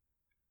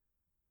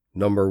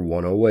Number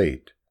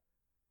 108.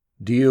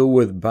 Deal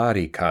with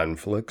body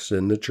conflicts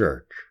in the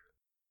church.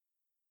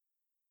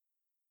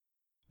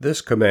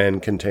 This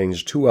command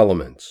contains two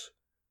elements.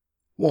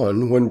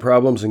 One, when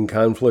problems and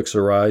conflicts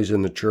arise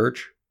in the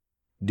church,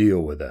 deal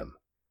with them.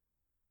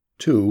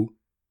 Two,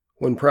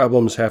 when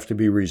problems have to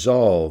be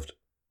resolved,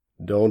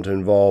 don't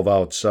involve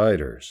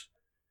outsiders.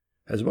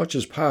 As much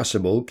as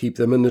possible, keep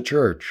them in the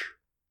church.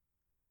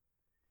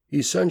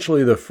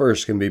 Essentially, the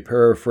first can be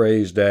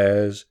paraphrased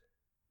as,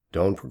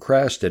 don't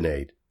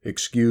procrastinate,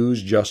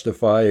 excuse,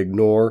 justify,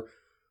 ignore,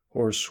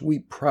 or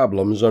sweep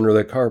problems under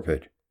the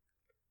carpet.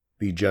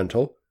 Be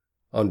gentle,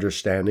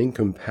 understanding,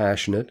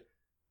 compassionate,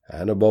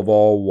 and above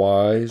all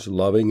wise,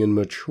 loving, and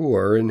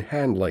mature in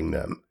handling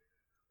them.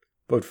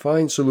 But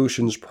find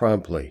solutions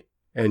promptly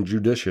and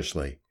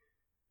judiciously.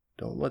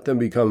 Don't let them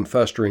become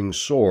festering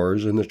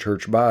sores in the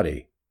church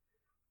body.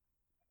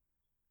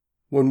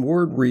 When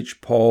word reached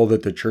Paul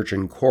that the church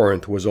in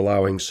Corinth was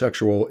allowing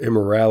sexual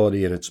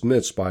immorality in its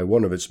midst by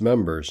one of its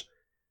members,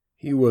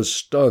 he was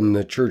stunned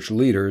that church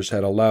leaders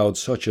had allowed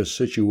such a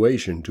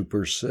situation to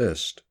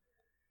persist.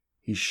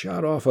 He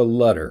shot off a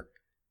letter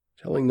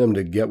telling them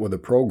to get with the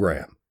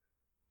program.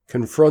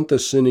 Confront the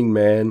sinning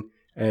man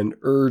and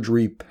urge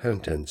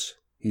repentance,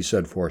 he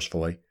said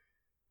forcefully.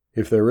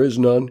 If there is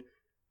none,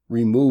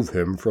 remove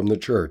him from the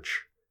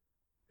church.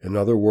 In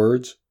other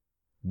words,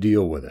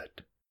 deal with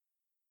it.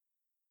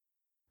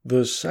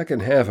 The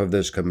second half of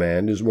this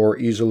command is more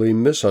easily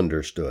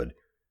misunderstood,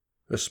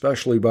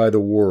 especially by the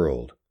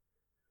world.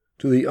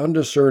 To the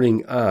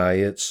undiscerning eye,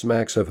 it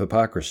smacks of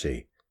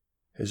hypocrisy,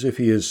 as if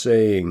he is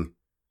saying,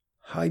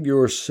 hide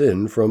your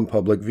sin from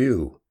public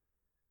view.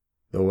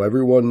 Though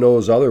everyone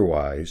knows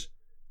otherwise,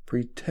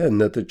 pretend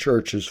that the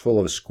church is full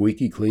of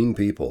squeaky clean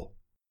people.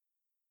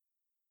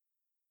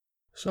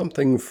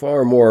 Something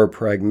far more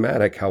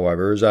pragmatic,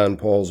 however, is on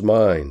Paul's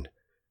mind.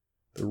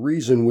 The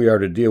reason we are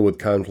to deal with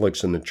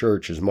conflicts in the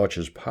church as much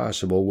as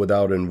possible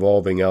without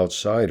involving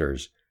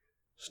outsiders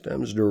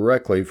stems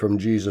directly from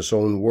Jesus'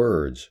 own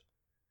words.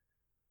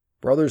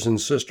 Brothers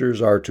and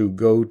sisters are to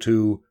go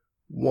to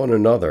one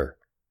another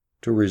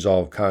to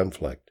resolve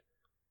conflict.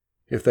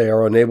 If they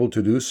are unable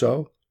to do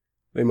so,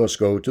 they must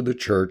go to the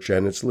church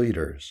and its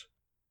leaders.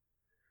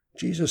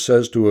 Jesus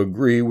says to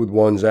agree with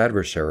one's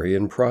adversary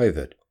in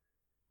private,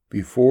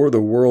 before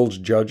the world's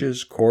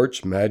judges,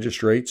 courts,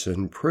 magistrates,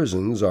 and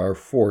prisons are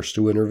forced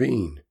to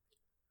intervene.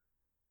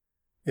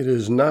 It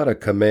is not a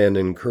command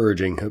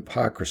encouraging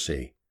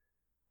hypocrisy,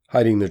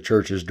 hiding the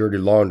church's dirty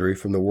laundry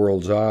from the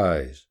world's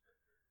eyes.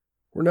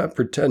 We're not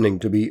pretending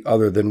to be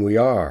other than we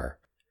are.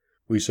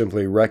 We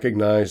simply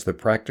recognize the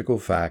practical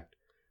fact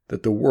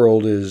that the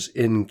world is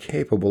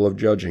incapable of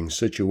judging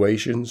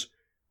situations,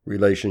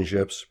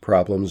 relationships,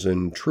 problems,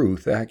 and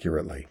truth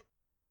accurately.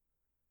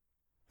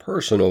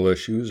 Personal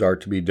issues are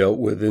to be dealt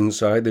with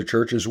inside the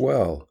church as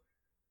well.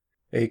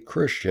 A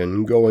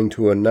Christian going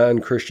to a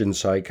non-Christian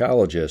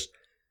psychologist,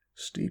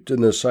 steeped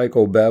in the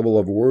psychobabble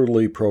of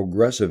worldly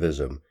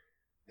progressivism,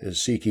 is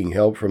seeking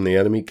help from the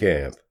enemy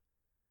camp.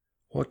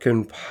 What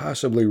can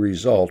possibly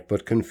result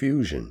but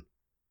confusion?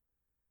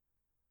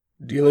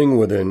 Dealing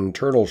with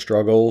internal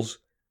struggles,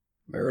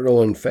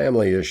 marital and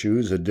family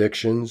issues,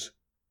 addictions,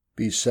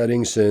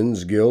 besetting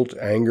sins, guilt,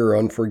 anger,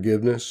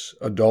 unforgiveness,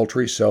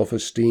 adultery,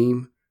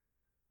 self-esteem,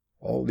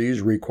 all these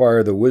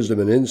require the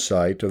wisdom and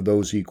insight of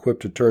those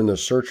equipped to turn the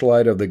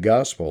searchlight of the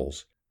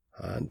Gospels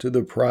onto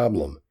the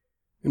problem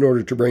in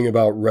order to bring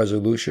about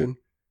resolution,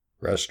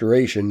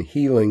 restoration,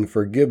 healing,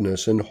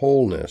 forgiveness, and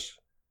wholeness.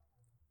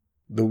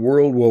 The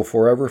world will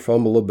forever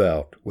fumble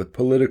about with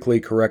politically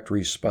correct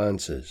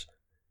responses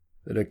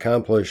that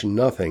accomplish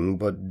nothing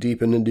but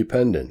deepen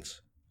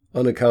independence,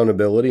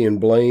 unaccountability, and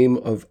blame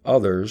of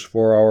others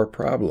for our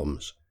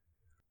problems.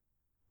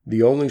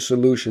 The only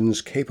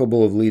solutions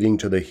capable of leading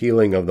to the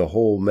healing of the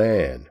whole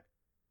man,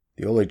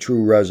 the only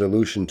true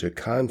resolution to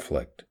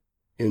conflict,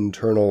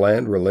 internal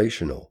and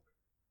relational,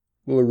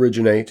 will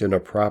originate in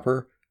a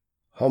proper,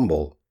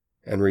 humble,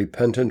 and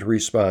repentant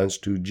response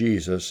to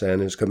Jesus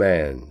and his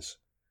commands.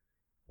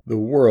 The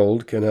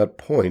world cannot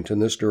point in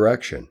this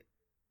direction.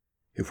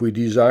 If we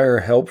desire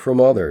help from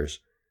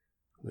others,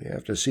 we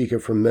have to seek it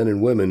from men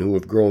and women who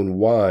have grown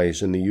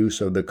wise in the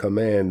use of the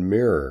command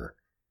mirror.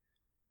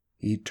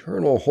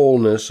 Eternal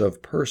wholeness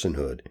of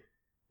personhood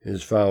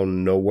is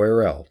found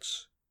nowhere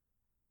else.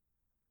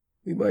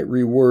 We might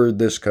reword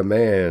this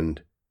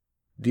command,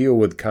 deal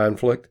with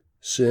conflict,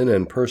 sin,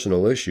 and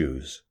personal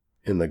issues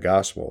in the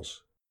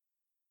Gospels.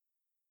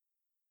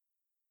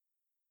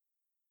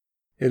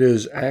 It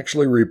is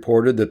actually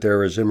reported that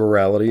there is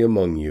immorality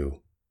among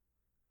you.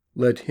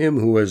 Let him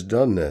who has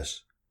done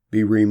this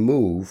be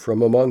removed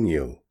from among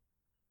you.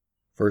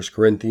 1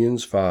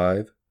 Corinthians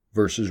 5,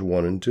 verses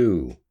 1 and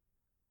 2.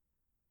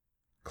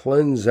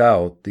 Cleanse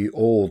out the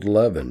old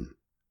leaven.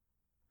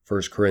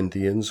 1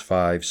 Corinthians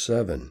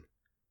 5:7.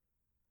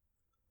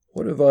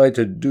 What have I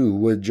to do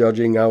with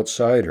judging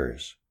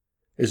outsiders?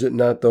 Is it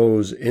not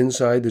those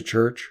inside the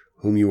church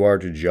whom you are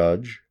to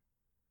judge?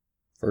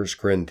 1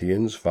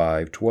 Corinthians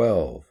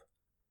 5:12.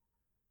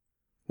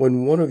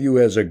 When one of you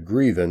has a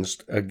grievance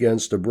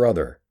against a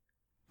brother,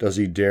 does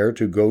he dare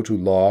to go to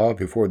law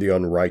before the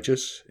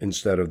unrighteous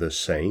instead of the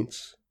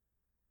saints?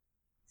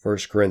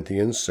 1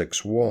 Corinthians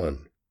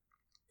 6:1.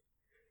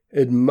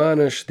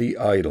 Admonish the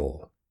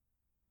idle.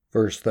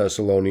 1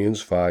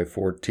 Thessalonians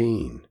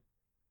 5:14.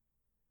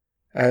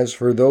 As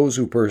for those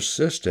who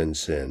persist in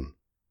sin,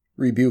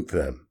 rebuke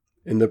them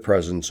in the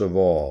presence of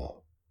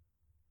all.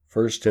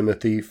 1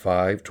 Timothy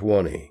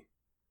 5:20.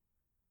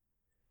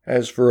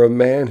 As for a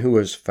man who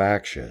is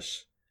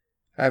factious,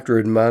 after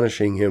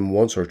admonishing him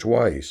once or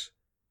twice,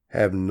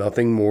 have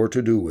nothing more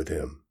to do with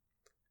him.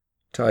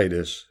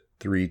 Titus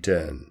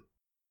 3:10.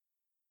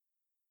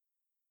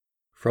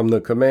 From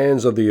the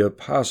Commands of the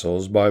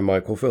Apostles by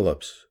Michael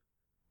Phillips.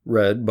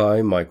 Read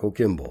by Michael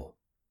Kimball.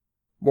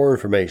 More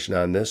information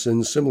on this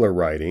and similar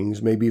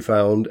writings may be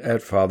found at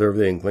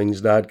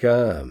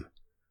fatheroftheInklings.com.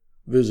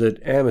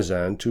 Visit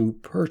Amazon to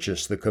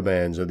purchase the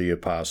Commands of the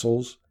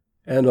Apostles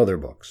and other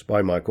books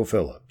by Michael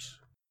Phillips.